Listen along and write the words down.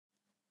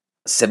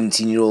A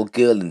 17-year-old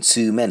girl and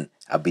two men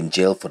have been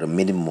jailed for a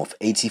minimum of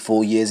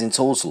 84 years in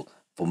total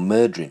for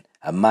murdering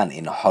a man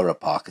in a horror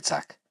park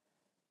attack.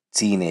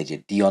 Teenager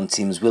Dionne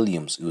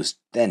Timms-Williams, who was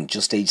then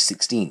just aged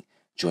 16,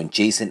 joined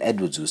Jason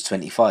Edwards, who was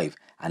 25,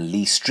 and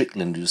Lee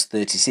Strickland, who was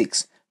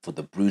 36, for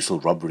the brutal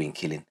robbery and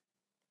killing.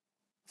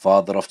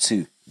 Father of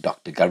two,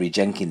 Dr. Gary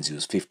Jenkins, who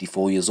was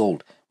 54 years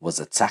old, was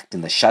attacked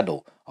in the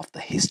shadow of the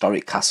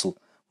historic castle,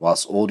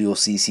 whilst audio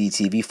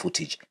CCTV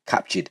footage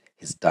captured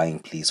his dying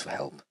pleas for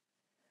help.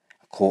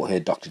 A court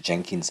heard Dr.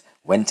 Jenkins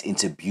went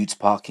into Butte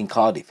Park in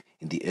Cardiff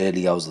in the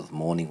early hours of the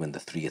morning when the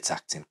three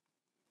attacked him.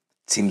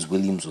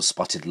 Timms-Williams was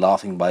spotted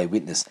laughing by a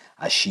witness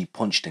as she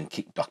punched and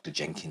kicked Dr.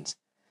 Jenkins.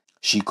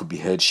 She could be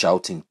heard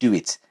shouting, "Do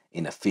it,"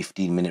 in a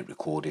 15-minute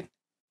recording.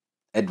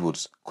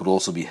 Edwards could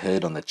also be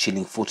heard on the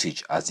chilling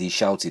footage as he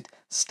shouted,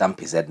 "Stamp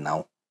his head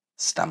now,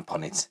 stamp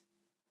on it."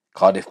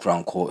 Cardiff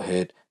Crown Court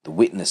heard the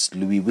witness,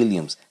 Louis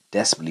Williams,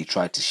 desperately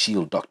tried to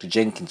shield Dr.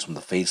 Jenkins from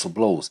the fatal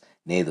blows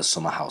near the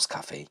Summer House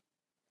Cafe.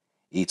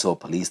 He told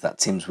police that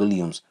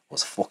Timms-Williams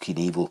was fucking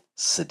evil,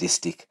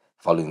 sadistic,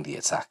 following the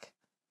attack.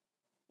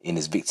 In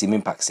his victim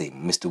impact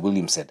statement, Mr.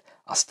 Williams said,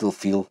 "I still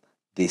feel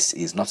this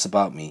is not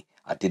about me.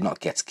 I did not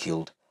get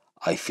killed.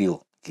 I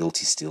feel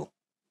guilty still.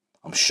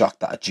 I'm shocked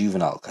that a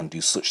juvenile can do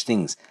such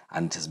things,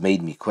 and it has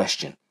made me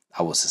question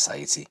our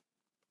society."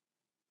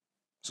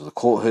 So the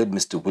court heard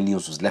Mr.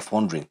 Williams was left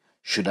wondering,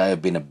 should I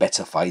have been a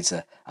better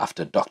fighter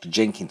after Dr.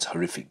 Jenkins'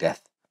 horrific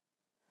death?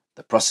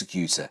 The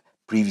prosecutor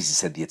previously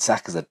said the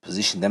attackers had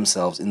positioned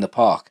themselves in the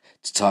park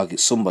to target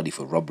somebody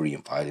for robbery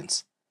and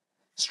violence.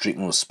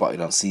 Strickland was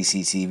spotted on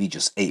CCTV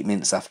just 8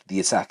 minutes after the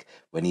attack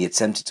when he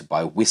attempted to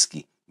buy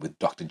whiskey with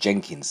Dr.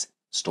 Jenkins'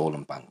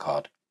 stolen bank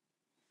card.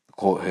 The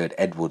court heard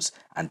Edwards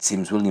and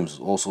Timms-Williams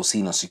was also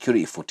seen on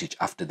security footage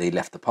after they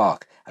left the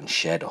park and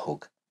shared a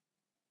hug.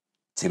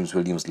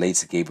 Timms-Williams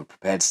later gave a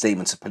prepared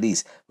statement to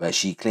police where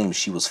she claims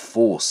she was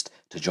forced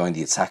to join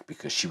the attack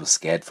because she was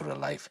scared for her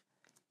life.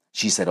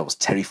 She said, "I was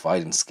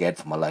terrified and scared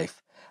for my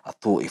life. I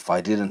thought if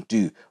I didn't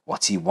do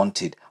what he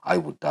wanted, I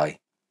would die.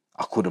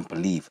 I couldn't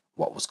believe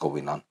what was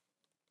going on."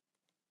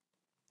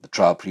 The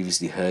trial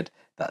previously heard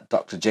that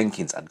Dr.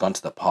 Jenkins had gone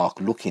to the park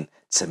looking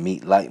to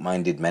meet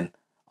like-minded men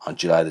on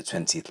July the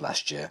 20th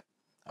last year.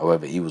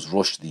 However, he was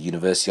rushed to the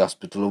University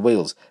Hospital of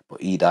Wales,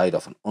 but he died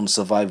of an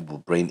unsurvivable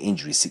brain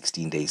injury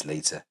 16 days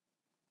later.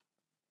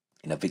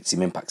 In a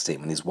victim impact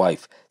statement, his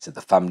wife said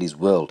the family's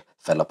world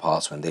fell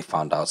apart when they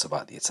found out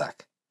about the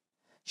attack.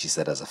 She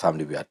said, "As a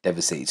family, we are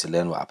devastated to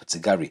learn what happened to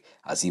Gary,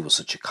 as he was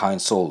such a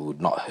kind soul who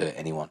would not hurt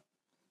anyone.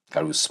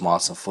 Gary was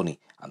smart and funny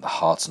and the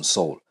heart and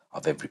soul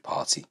of every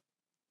party."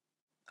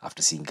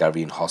 After seeing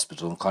Gary in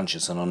hospital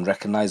unconscious and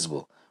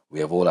unrecognisable, we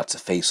have all had to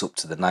face up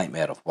to the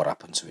nightmare of what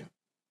happened to him.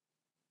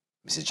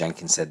 Mrs.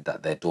 Jenkins said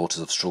that their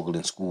daughters have struggled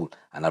in school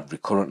and have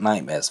recurrent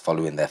nightmares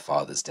following their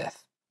father's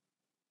death.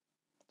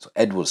 So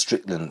Edward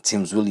Strickland and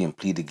Timms-Williams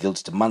pleaded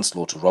guilty to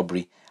manslaughter,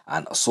 robbery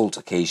and assault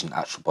occasioning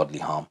actual bodily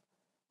harm,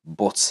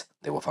 but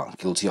they were found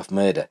guilty of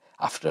murder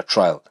after a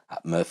trial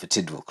at Merthyr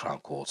Tydfil Crown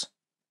Court.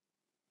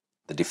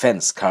 The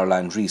defence,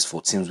 Caroline Rees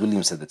for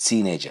Timms-Williams, said the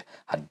teenager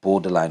had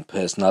borderline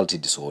personality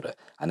disorder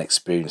and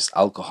experienced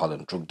alcohol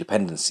and drug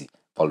dependency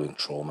following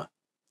trauma.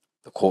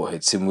 The court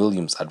heard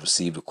Timms-Williams had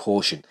received a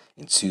caution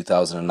in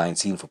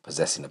 2019 for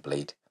possessing a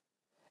blade.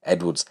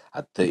 Edwards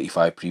had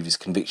 35 previous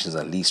convictions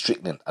and Lee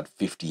Strickland had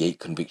 58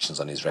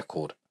 convictions on his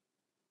record.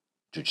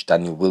 Judge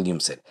Daniel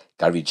Williams said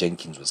Gary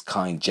Jenkins was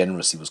kind,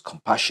 generous, he was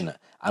compassionate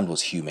and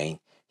was humane.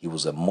 He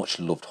was a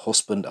much-loved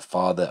husband, a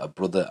father, a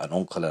brother, an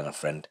uncle and a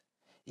friend.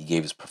 He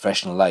gave his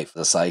professional life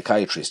as a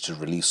psychiatrist to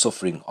relieve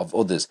suffering of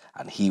others,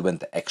 and he went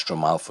the extra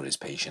mile for his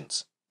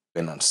patients. He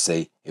went on to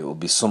say it will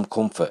be some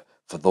comfort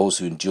for those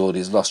who endured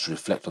his loss to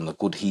reflect on the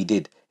good he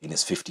did in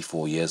his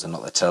 54 years and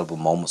not the terrible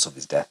moments of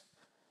his death.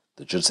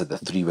 The judge said the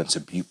three went to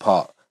Butte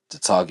Park to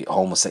target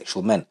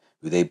homosexual men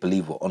who they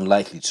believed were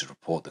unlikely to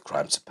report the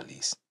crime to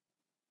police.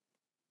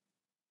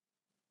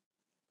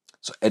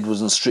 So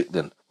Edwards and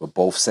Strickland were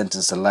both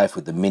sentenced to life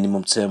with a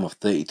minimum term of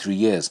 33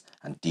 years,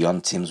 and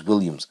Dionne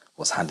Timms-Williams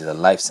was handed a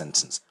life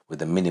sentence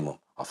with a minimum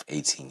of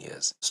 18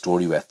 years. A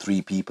story where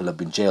 3 people have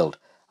been jailed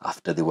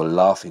after they were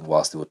laughing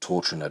whilst they were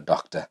torturing a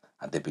doctor,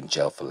 and they've been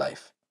jailed for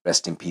life.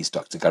 Rest in peace,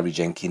 Dr. Gary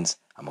Jenkins,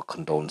 and my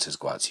condolences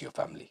go out to your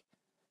family.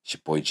 It's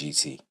your boy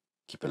GT.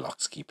 Keep it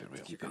locked, keep it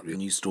real. Keep it real. A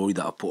new story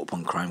that I put up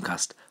on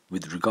Crimecast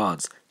with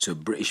regards to a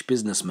British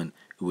businessman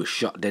who was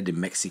shot dead in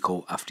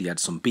Mexico after he had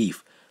some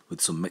beef with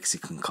some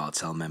Mexican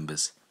cartel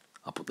members.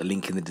 I'll put the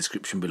link in the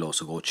description below,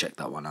 so go check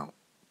that one out.